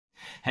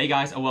Hey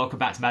guys, and welcome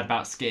back to Mad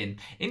About Skin.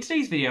 In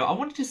today's video, I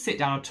wanted to sit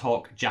down and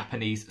talk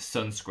Japanese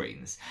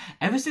sunscreens.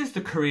 Ever since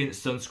the Korean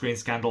sunscreen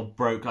scandal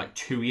broke like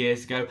 2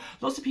 years ago,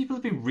 lots of people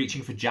have been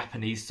reaching for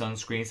Japanese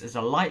sunscreens as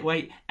a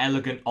lightweight,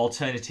 elegant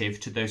alternative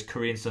to those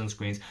Korean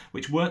sunscreens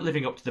which weren't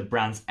living up to the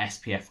brand's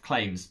SPF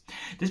claims.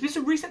 There's been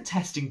some recent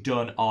testing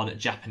done on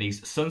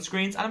Japanese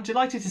sunscreens, and I'm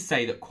delighted to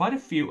say that quite a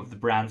few of the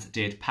brands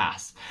did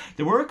pass.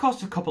 There were of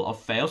course a couple of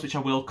fails, which I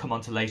will come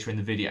on to later in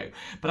the video,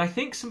 but I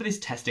think some of this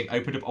testing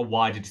opened up a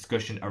wider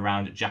discussion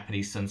around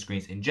Japanese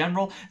sunscreens in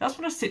general. That's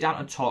what I sit down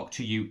and talk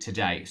to you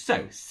today.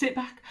 So sit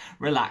back,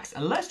 relax,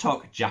 and let's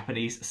talk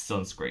Japanese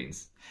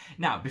sunscreens.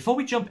 Now, before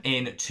we jump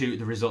into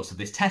the results of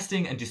this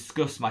testing and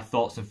discuss my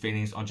thoughts and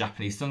feelings on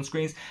Japanese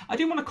sunscreens, I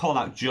do want to call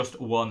out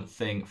just one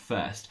thing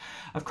first.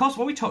 Of course,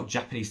 when we talk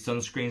Japanese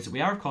sunscreens,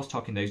 we are of course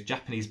talking those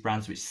Japanese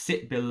brands which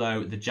sit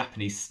below the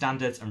Japanese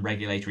standards and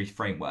regulatory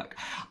framework.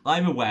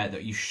 I'm aware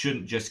that you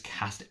shouldn't just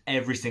cast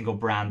every single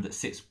brand that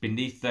sits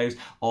beneath those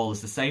all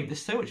as the same.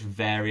 There's so much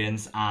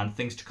variance and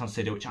things to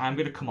consider, which I'm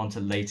going to come on to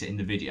later in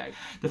the video.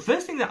 The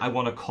first thing that I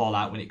want to call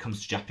out when it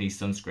comes to Japanese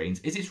sunscreens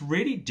is it's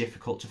really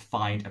difficult to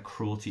find a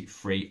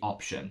cruelty-free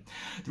option.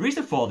 The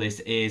reason for this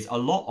is a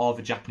lot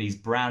of Japanese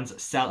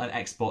brands sell and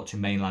export to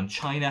mainland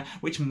China,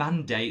 which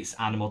mandates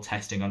animal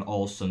testing on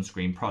all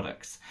sunscreen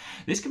products.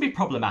 This can be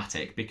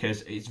problematic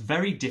because it's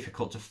very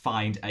difficult to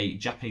find a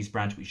Japanese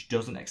brand which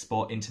doesn't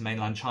export into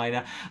mainland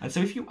China, and so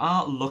if you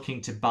are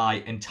looking to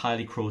buy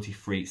entirely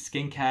cruelty-free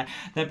skincare,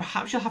 then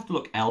perhaps you'll have to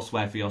look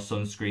elsewhere for your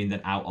sunscreen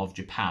than out of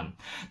Japan.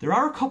 There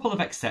are a couple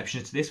of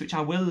exceptions to this, which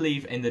I will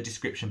leave in the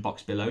description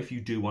box below if you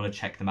do want to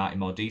check them out in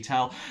more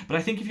detail, but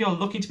I think if you're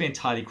looking to be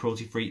entirely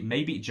cruelty-free,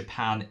 maybe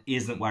Japan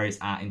isn't where it's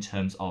at in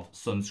terms of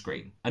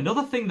sunscreen.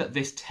 Another thing that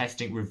this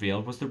testing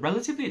revealed was the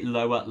relatively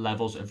lower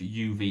levels of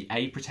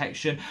UVA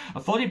protection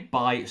afforded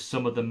by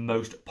some of the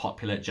most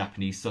popular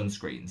Japanese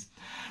sunscreens.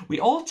 We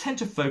all tend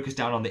to focus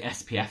down on the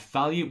SPF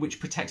value, which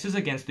protects us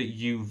against the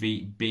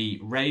UVB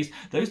rays,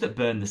 those that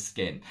burn the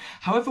skin.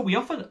 However, we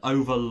often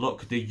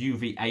overlook the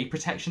UVA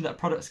protection that a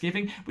product's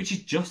giving, which is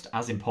just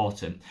as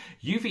important.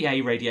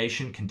 UVA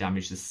radiation can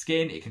damage the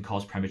skin, it can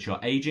cause premature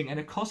aging, and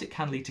of course it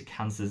can lead to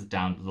cancers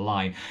down the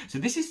line. So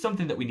this is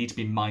something that we need to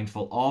be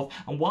mindful of,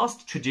 and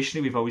whilst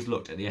traditionally we've always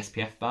looked at the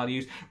SPF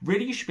values,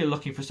 really you should be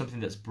looking for something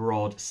that's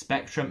broad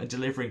spectrum and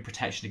delivering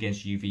protection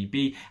against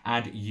UVB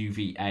and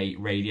UVA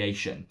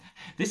radiation.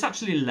 This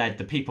actually led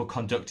the people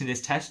conducting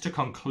this test to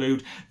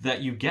conclude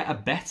that you get a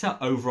better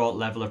overall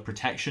level of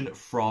protection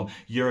from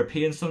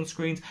European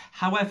sunscreens.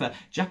 However,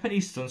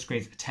 Japanese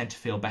sunscreens tend to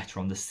feel better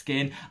on the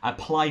skin,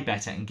 apply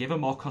better, and give a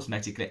more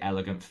cosmetically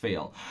elegant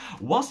feel.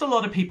 Whilst a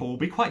lot of people will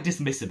be quite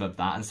dismissive of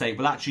that and say,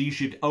 well, actually you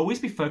should always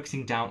be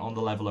focusing down on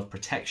the level of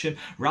protection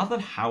rather than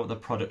how the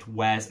product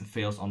wears and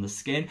feels on the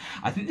skin,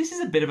 I think this is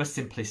a bit of a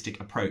simplistic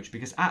approach,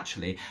 because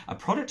actually a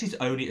product is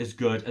only as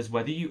good as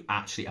whether you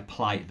actually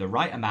apply the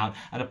right amount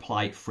and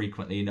apply it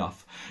frequently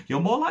enough. You're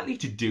more likely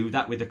to do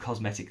that with a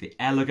cosmetically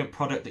elegant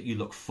product that you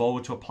look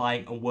forward to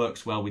applying and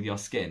works well with your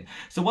skin.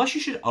 So whilst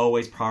you should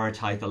always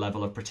prioritize the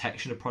level of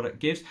protection a product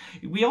gives,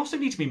 we also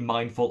need to be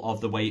mindful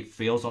of the way it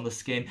feels on the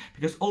skin,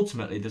 because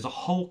ultimately there's a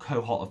whole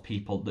cohort of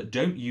people that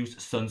don't use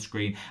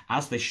sunscreen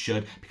as they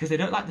should because they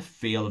don't like the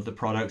feel of the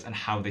product and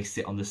how they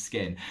sit on the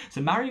skin.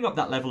 So marrying up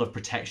that level of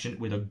protection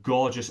with a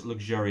gorgeous,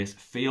 luxurious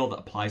feel that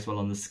applies well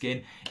on the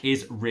skin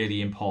is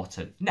really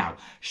important. Now,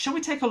 shall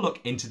we take a look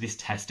into this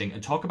testing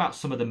and talk about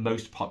some of the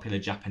most popular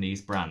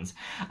Japanese brands?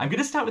 I'm going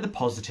to start with the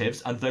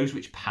positives and those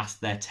which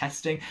passed their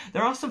testing.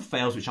 There are some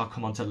fails which I'll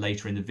come on to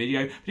later in the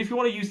video, but if you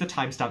want to use the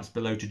timestamps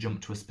below to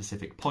jump to a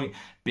specific point,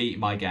 be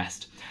my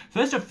guest.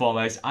 First and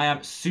foremost, I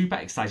am super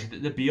excited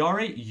that the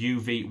Biore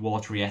UV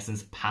Watery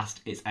Essence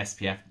passed its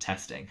SPF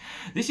testing.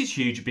 This is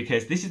huge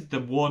because this is the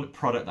one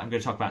product that I'm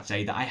going to talk about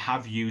today that I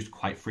have used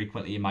quite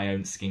frequently in my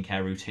own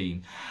skincare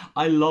routine.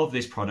 I love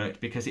this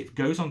product because it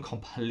goes on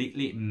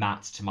completely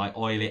matte to my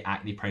oily,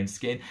 acne-prone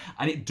skin,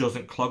 and it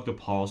doesn't clog the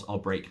pores or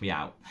break me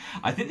out.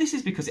 I think this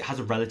is because it has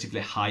a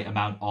relatively high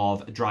amount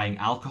of drying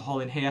alcohol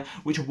in here,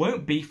 which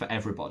won't be for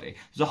everybody.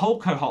 There's a whole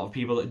cohort of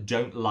people that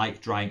don't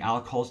like drying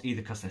alcohols,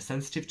 either because they're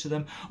sensitive to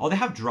them or they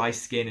have dry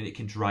skin and it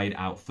can dry it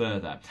out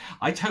further.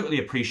 I totally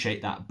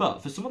appreciate that,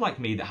 but for someone like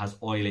me that has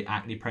oily,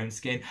 acne-prone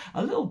skin,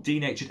 a little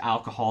denatured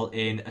alcohol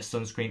in a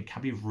sunscreen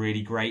can be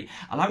really great,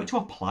 allow it to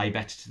apply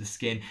better to the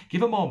skin,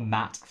 give a more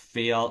matte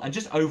feel, and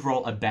just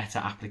overall a better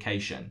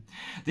application.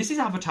 This is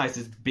advertised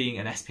as being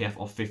an SPF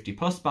of 50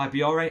 plus by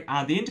Biore,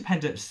 and the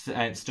independent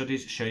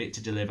studies showed it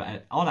to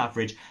deliver on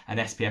average an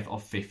SPF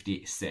of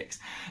 56.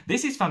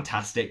 This is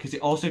fantastic because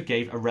it also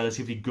gave a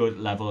relatively good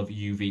level of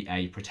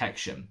UVA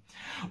protection.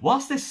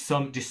 Whilst there's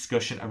some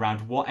discussion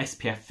around what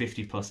SPF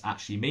 50 plus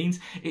actually means,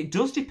 it it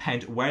does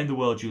depend where in the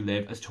world you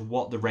live as to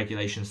what the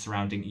regulations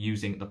surrounding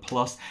using the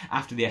plus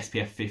after the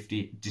SPF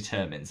 50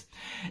 determines.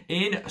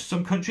 In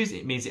some countries,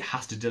 it means it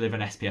has to deliver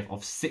an SPF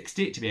of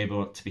 60 to be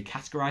able to be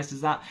categorized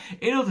as that.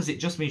 In others, it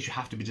just means you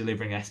have to be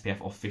delivering an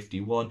SPF of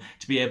 51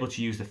 to be able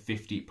to use the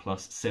 50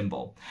 plus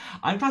symbol.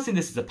 I'm classing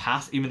this as a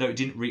pass, even though it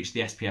didn't reach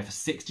the SPF of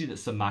 60 that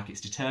some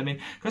markets determine,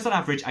 because on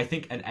average, I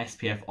think an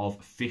SPF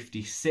of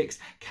 56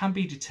 can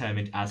be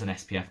determined as an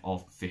SPF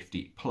of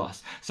 50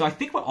 plus. So I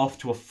think we're off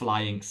to a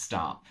flying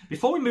start.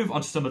 Before we move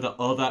on to some of the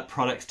other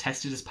products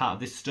tested as part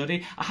of this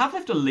study, I have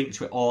left a link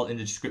to it all in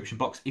the description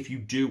box if you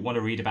do want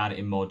to read about it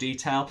in more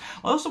detail.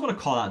 I also want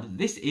to call out that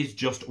this is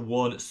just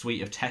one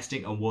suite of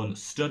testing and one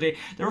study.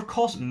 There are of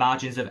course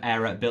margins of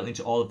error built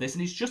into all of this,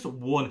 and it's just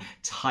one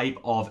type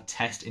of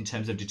test in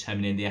terms of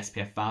determining the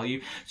SPF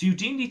value. So you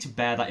do need to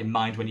bear that in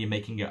mind when you're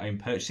making your own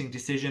purchasing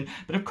decision.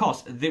 But of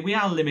course, we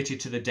are limited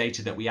to the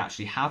data that we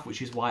actually have,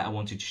 which is why I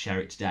wanted to share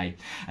it today.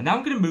 And now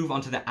I'm going to move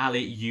on to the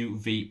Allie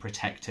UV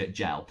Protector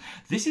Gel.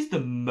 This is the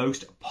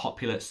most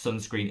popular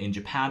sunscreen in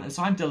Japan, and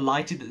so I'm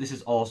delighted that this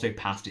has also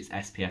passed its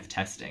SPF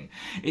testing.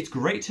 It's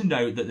great to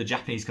know that the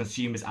Japanese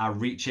consumers are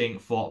reaching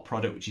for a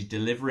product which is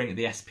delivering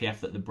the SPF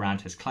that the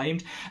brand has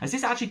claimed, as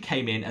this actually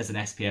came in as an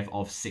SPF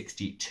of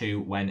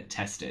 62 when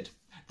tested.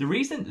 The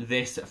reason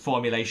this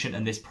formulation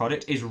and this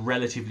product is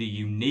relatively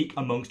unique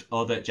amongst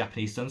other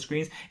Japanese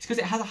sunscreens is because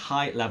it has a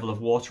high level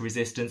of water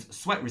resistance,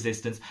 sweat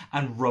resistance,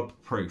 and rub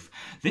proof.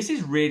 This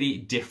is really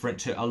different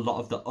to a lot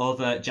of the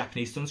other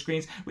Japanese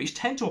sunscreens, which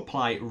tend to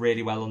apply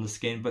really well on the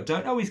skin, but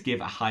don't always give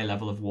a high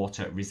level of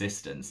water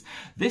resistance.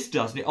 This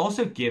does, and it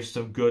also gives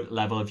some good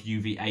level of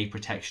UVA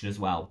protection as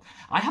well.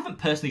 I haven't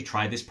personally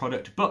tried this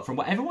product, but from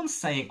what everyone's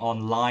saying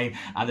online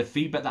and the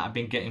feedback that I've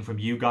been getting from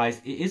you guys,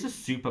 it is a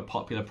super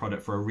popular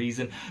product for a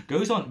reason.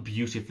 Goes on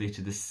beautifully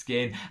to the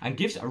skin and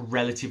gives a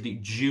relatively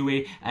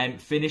dewy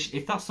finish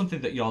if that's something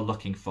that you're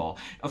looking for.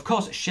 Of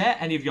course, share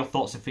any of your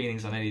thoughts and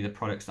feelings on any of the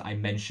products that I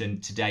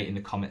mentioned today in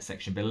the comment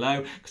section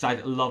below, because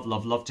I'd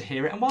love to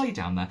hear it. And while you're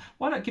down there,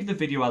 why not give the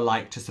video a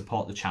like to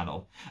support the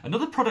channel?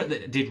 Another product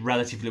that did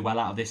relatively well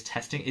out of this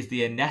testing is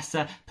the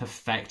Anessa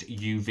Perfect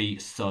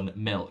UV Sun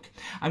Milk.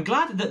 I'm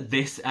glad that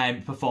this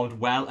performed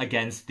well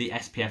against the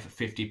SPF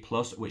 50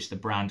 plus, which the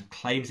brand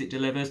claims it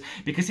delivers,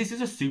 because this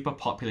is a super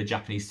popular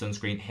Japanese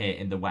sunscreen here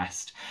in the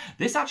West.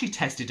 This actually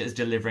tested as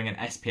delivering an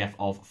SPF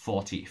of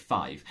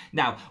 45.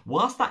 Now,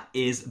 whilst that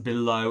is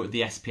below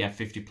the SPF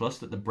 50 plus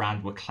that the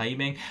brand were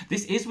claiming,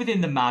 this is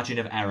within the margin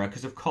of error,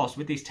 because of course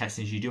with these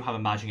testings you do have a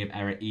margin of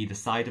error either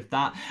side of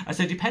that, and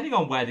so depending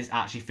on where this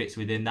actually fits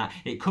within that,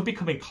 it could be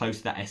coming close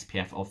to that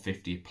SPF of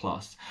 50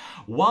 plus.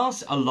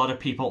 Whilst a lot of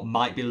people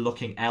might be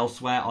looking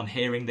elsewhere on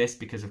hearing this,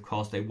 because of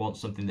course they want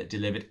something that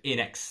delivered in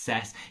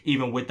excess,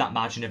 even with that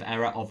margin of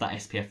error of that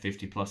SPF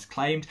 50 plus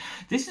claimed,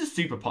 this is a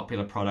super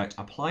popular product,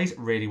 applies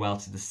really well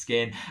to the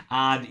skin,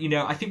 and you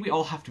know, I think we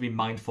all have to be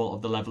mindful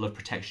of the level of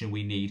protection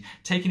we need,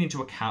 taking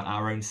into account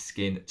our own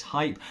skin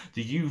type,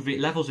 the UV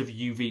levels of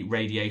UV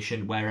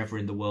radiation wherever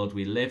in the world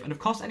we live, and of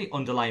course any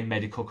underlying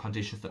medical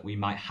conditions that we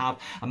might have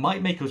and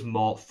might make us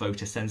more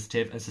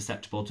photosensitive and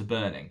susceptible to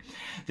burning.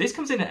 This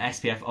comes in an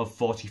SPF of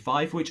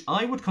 45, which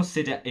I would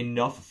consider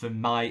enough for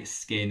my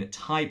skin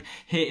type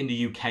here in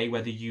the UK,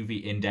 where the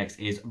UV index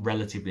is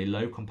relatively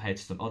low compared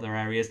to some other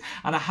areas,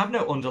 and I have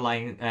no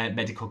underlying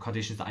medical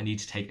conditions that I need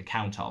to take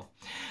account of.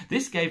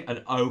 This gave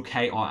an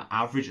okay or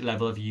average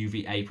level of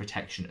UVA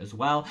protection as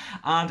well,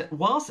 and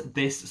whilst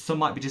some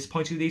might be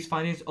disappointed with these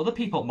findings, other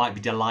people might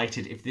be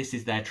delighted if this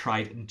is their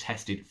tried and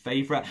tested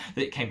favourite,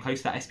 that it came close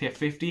to that SPF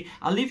 50.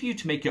 I'll leave you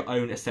to make your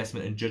own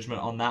assessment and judgment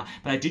on that,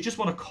 but I did just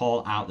want to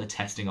call out the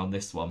testing on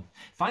this one.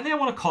 Finally, I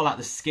want to call out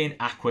the Skin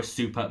Aqua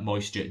Super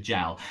Moisture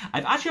Gel.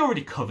 I've actually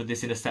already covered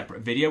this in a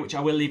separate video, which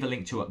I will leave a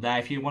link to up there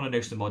if you want to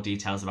know some more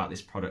details about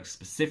this product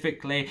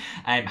specifically,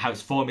 how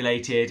it's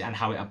formulated and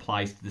how it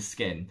applies to the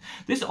skin.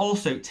 This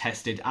also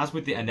tested, as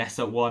with the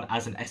Anessa one,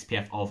 as an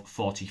SPF of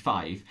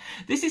 45.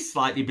 This is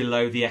slightly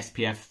below the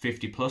SPF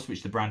 50 plus,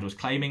 which the brand was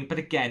claiming, but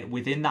again,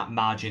 within that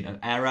margin of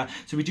error,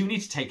 so we do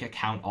need to take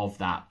account of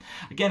that.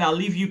 Again, I'll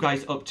leave you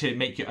guys up to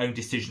make your own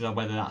decision on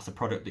whether that's a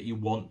product that you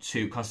want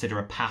to consider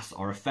a pass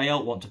or a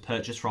fail, want to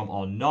purchase from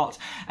or not.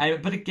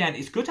 But again,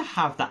 it's good to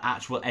have that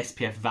actual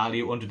SPF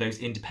value under those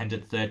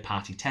independent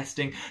third-party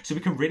testing, so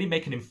we can really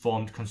make an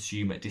informed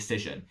consumer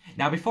decision.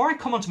 Now, before I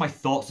come on to my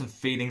thoughts and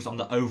feelings on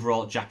the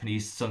overall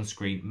Japanese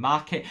sunscreen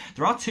market,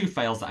 there are two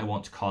fails that I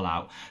want to call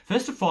out.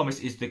 First and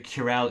foremost is the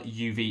Curel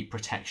UV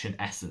Protection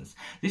Essence.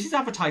 This is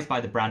advertised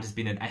by the brand as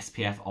being an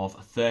SPF of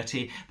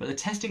 30, but the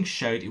testing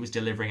showed it was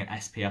delivering an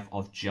SPF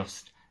of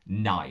just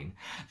 9.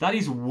 That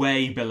is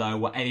way below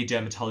what any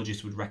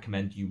dermatologist would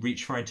recommend you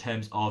reach for in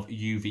terms of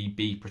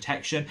UVB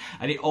protection,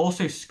 and it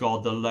also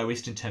scored the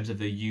lowest in terms of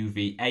the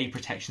UVA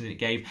protection that it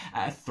gave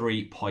at a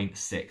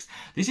 3.6.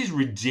 This is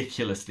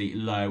ridiculously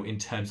low in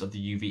terms of the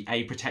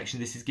UVA protection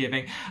this is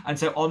giving, and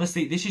so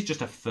honestly this is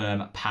just a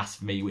firm pass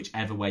for me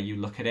whichever way you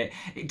look at it.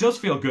 It does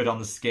feel good on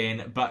the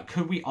skin, but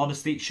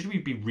should we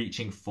be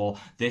reaching for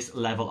this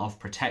level of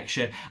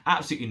protection?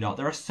 Absolutely not.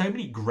 There are so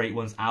many great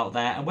ones out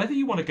there, and whether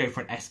you want to go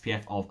for an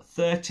SPF of of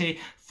 30,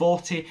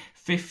 40,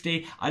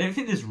 50. I don't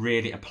think there's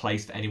really a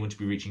place for anyone to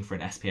be reaching for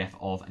an SPF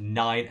of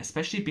 9,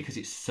 especially because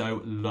it's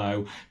so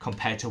low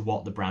compared to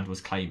what the brand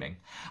was claiming.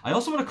 I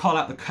also want to call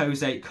out the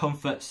Kose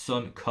Comfort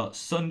Sun Cut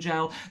Sun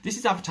Gel. This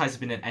is advertised as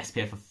being an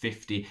SPF of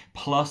 50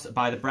 plus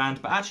by the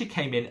brand, but actually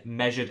came in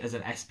measured as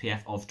an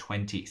SPF of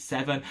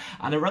 27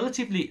 and a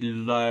relatively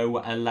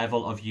low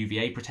level of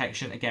UVA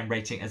protection, again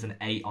rating as an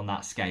 8 on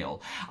that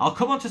scale. I'll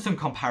come on to some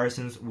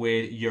comparisons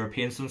with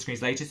European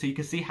sunscreens later so you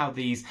can see how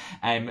these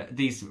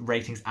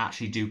ratings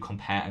actually do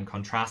compare and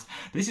contrast.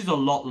 But this is a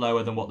lot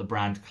lower than what the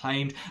brand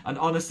claimed, and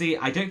honestly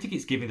I don't think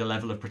it's giving the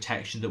level of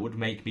protection that would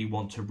make me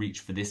want to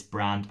reach for this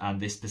brand and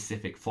this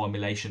specific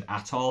formulation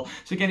at all.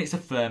 So again, it's a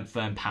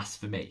firm pass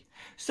for me.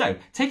 So,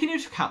 taking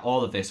into account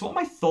all of this, what are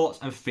my thoughts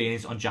and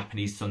feelings on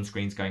Japanese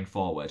sunscreens going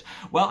forward?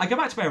 Well, I go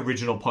back to my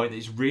original point that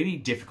it's really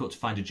difficult to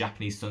find a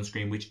Japanese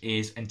sunscreen which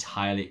is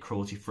entirely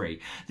cruelty-free.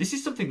 This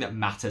is something that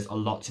matters a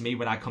lot to me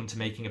when I come to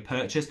making a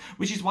purchase,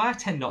 which is why I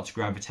tend not to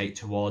gravitate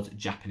towards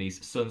Japanese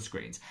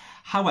sunscreens.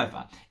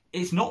 However,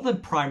 it's not the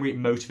primary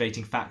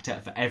motivating factor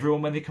for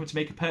everyone when they come to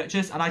make a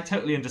purchase, and I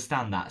totally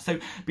understand that. So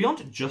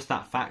beyond just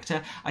that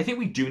factor, I think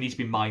we do need to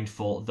be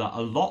mindful that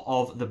a lot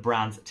of the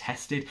brands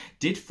tested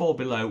did fall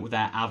below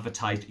their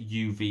advertised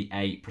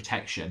UVA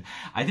protection.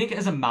 I think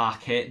as a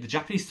market, the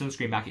Japanese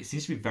sunscreen market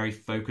seems to be very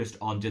focused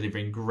on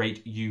delivering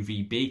great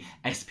UVB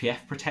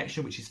SPF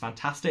protection, which is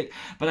fantastic,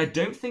 but I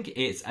don't think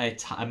it's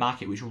a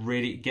market which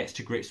really gets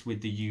to grips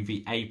with the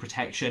UVA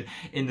protection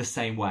in the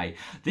same way.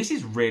 This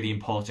is really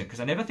important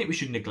because I never think we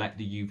should neglect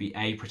the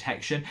UVA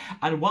protection,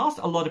 and whilst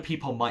a lot of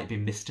people might be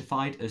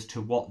mystified as to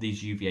what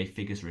these UVA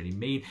figures really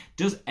mean,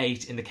 does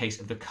 8 in the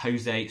case of the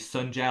Kose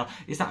Sun Gel,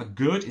 is that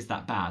good, is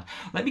that bad?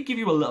 Let me give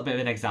you a little bit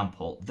of an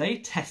example. They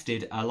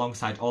tested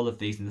alongside all of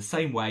these in the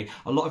same way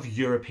a lot of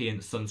European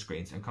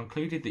sunscreens and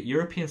concluded that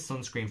European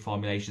sunscreen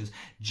formulations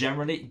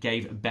generally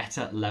gave a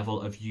better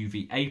level of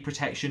UVA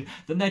protection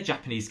than their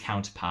Japanese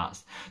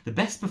counterparts. The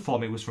best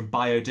performing was from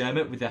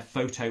Biore with their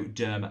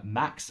Photoderm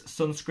Max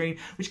sunscreen,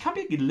 which can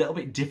be a little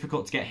bit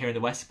difficult to get here in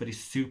the West, but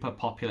is super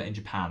popular in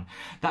Japan.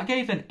 That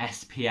gave an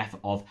SPF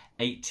of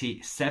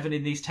 87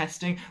 in these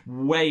testing,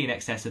 way in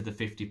excess of the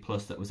 50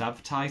 plus that was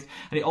advertised,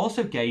 and it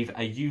also gave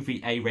a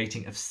UVA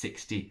rating of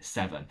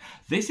 67.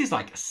 This is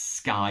like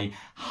sky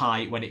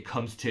high when it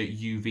comes to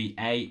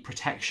UVA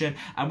protection,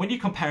 and when you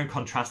compare and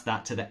contrast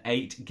that to the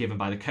 8 given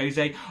by the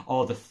Kose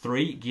or the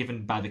 3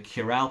 given by the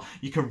Curel,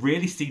 you can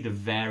really see the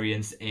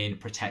variance in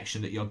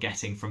protection that you're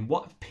getting from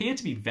what appear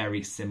to be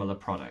very similar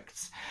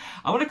products.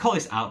 I want to call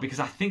this out because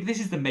I think this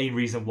is the main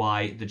reason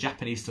why the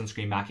Japanese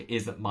sunscreen market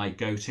isn't my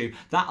go-to,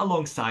 that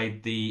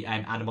alongside the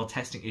animal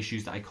testing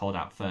issues that I called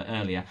out for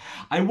earlier.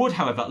 I would,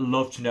 however,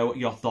 love to know what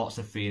your thoughts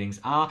and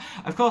feelings are.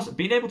 Of course,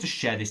 being able to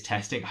share this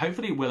testing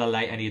hopefully will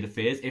allay any of the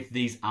fears if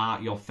these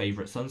are your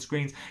favourite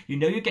sunscreens. You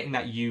know you're getting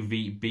that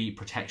UVB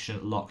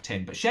protection locked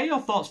in, but share your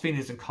thoughts,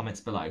 feelings and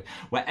comments below.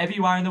 Wherever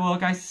you are in the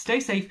world, guys, stay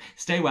safe,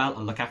 stay well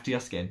and look after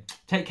your skin.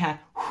 Take care.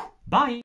 Bye.